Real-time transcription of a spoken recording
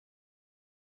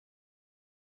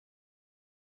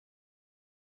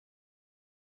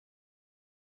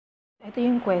Ito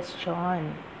yung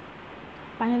question.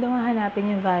 Paano daw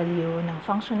hahanapin yung value ng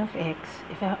function of x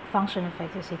if a function of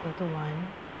x is equal to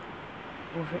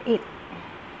 1/8?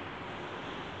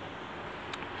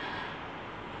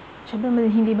 Siyempre,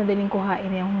 hindi madaling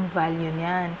kuhain yung value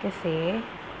niyan kasi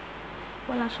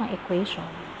wala siyang equation.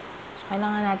 So,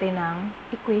 kailangan natin ng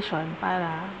equation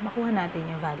para makuha natin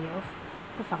yung value of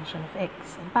the function of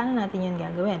x. And paano natin yun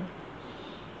gagawin?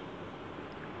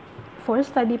 For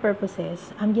study purposes,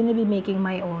 I'm gonna be making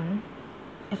my own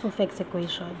f of x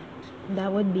equation. That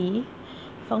would be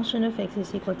function of x is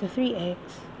equal to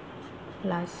 3x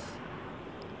plus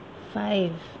 5.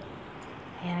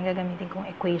 Ayan, ang gagamitin kong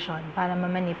equation para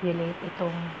ma-manipulate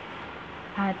itong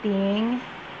ating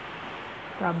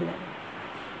problem.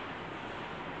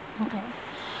 Okay.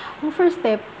 Ang first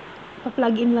step,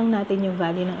 pa-plug in lang natin yung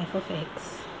value ng f of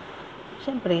x.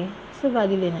 Siyempre, sa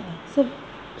value din na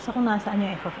sa kung nasaan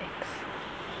yung f of x.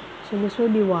 So, this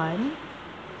will be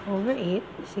 1/8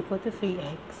 is equal to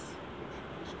 3x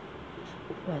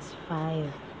plus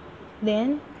 5.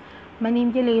 Then,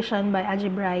 manipulation by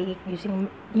algebraic,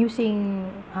 using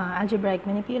algebraic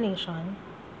manipulation,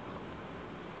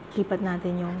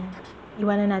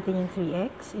 iwanan natin yung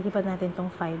 3x, ilipat natin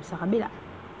tong 5 sa kabila.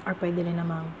 Or pwede rin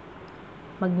namang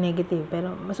mag-negative,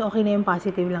 pero mas okay na yung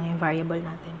positive lang yung variable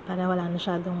natin para wala na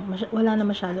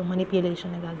masyadong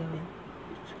manipulation na gagawin.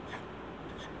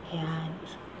 Ayan.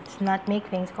 Let's not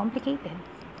make things complicated.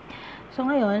 So,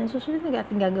 ngayon, susunod na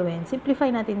ating gagawin,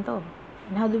 simplify natin to.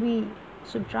 And how do we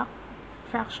subtract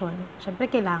fraction?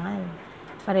 Siyempre, kailangan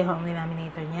pareho ang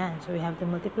denominator niyan. So, we have to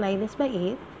multiply this by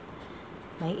 8.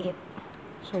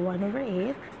 So,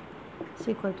 1/8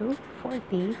 is equal to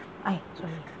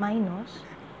minus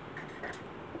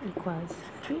equals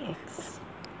 3x.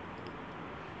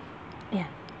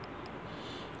 Ayan.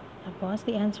 Tapos,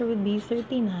 the answer would be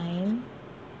 39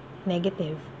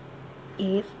 negative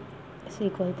 8 is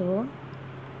equal to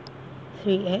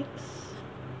 3x.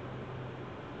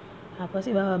 Tapos,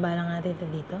 ibababa lang natin ito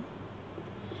dito.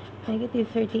 Negative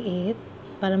 38.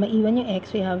 Para maiwan yung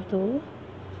x, we have to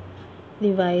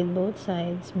divide both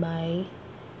sides by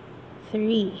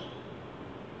 3.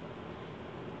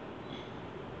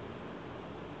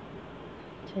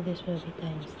 So, this will be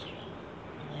times 3.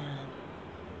 Ayan.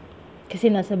 Kasi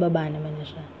nasa baba naman na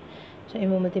siya. So,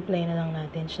 i-multiply na lang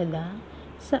natin siya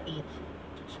sa 8.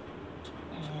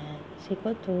 Ayan. Is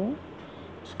equal to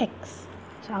x.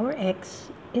 So, our x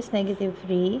is negative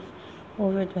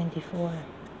 3/24.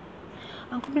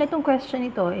 Ang kompletong question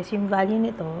nito is yung value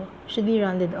nito should be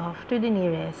rounded off to the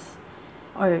nearest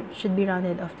or should be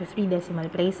rounded off to 3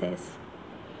 decimal places.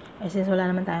 And since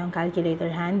wala naman tayong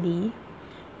calculator handy,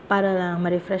 para lang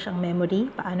ma-refresh ang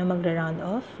memory, paano magra-round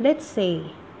off, let's say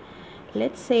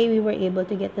we were able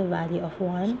to get the value of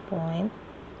 1.67875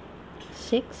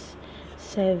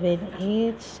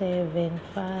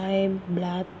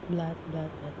 blah.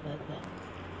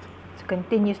 It's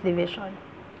continuous division.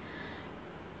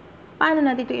 Paano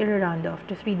natin ito i-round off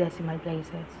to 3 decimal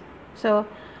places? So,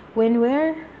 when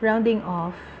we're rounding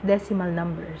off decimal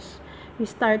numbers, we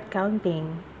start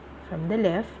counting from the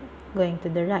left going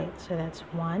to the right. So, that's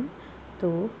 1,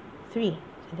 2, 3.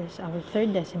 So, this is our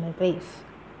third decimal place.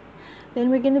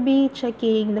 Then, we're gonna be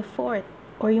checking the fourth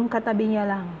or yung katabi niya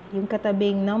lang, yung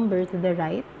katabing number to the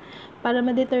right para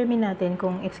ma-determine natin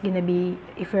kung it's gonna be,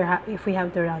 if we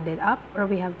have to round it up or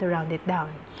we have to round it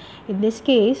down. In this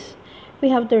case, we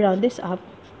have to round this up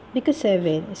because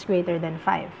 7 is greater than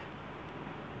 5.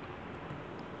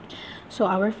 So,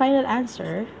 our final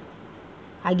answer,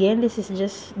 again, this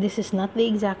is not the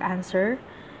exact answer.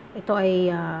 Ito ay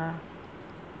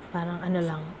parang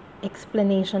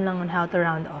explanation lang on how to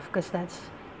round off because that's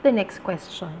the next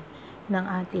question ng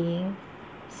ating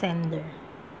sender.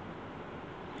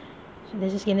 So,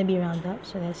 this is gonna be round up.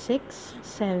 So, that's 6,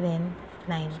 7,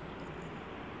 9.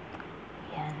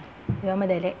 Yan. Di ba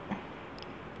madali?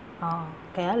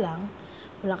 Kaya lang,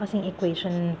 wala kasing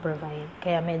equation provide.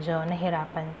 Kaya medyo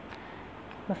nahirapan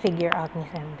ma-figure out ni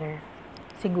sender.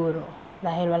 Siguro.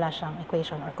 Dahil wala siyang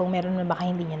equation. Or kung meron na baka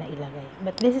hindi niya nailagay.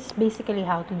 But this is basically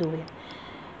how to do it.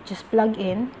 Just plug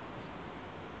in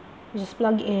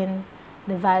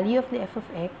the value of the f of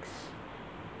x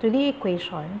to the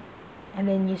equation and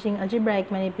then using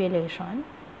algebraic manipulation.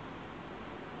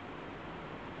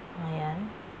 Ayan.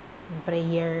 Siyempre,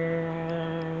 year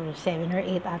 7 or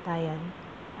 8 ata yan.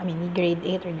 I mean, grade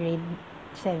 8 or grade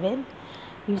 7.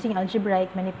 Using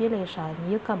algebraic manipulation,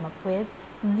 you come up with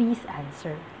this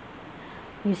answer.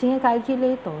 Using a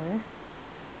calculator,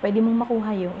 pwede mong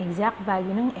makuha yung exact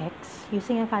value ng x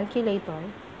using a calculator.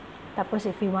 Tapos,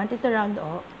 if you want it to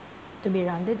be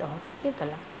rounded off, ito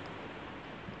lang.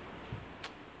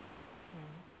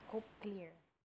 hope clear.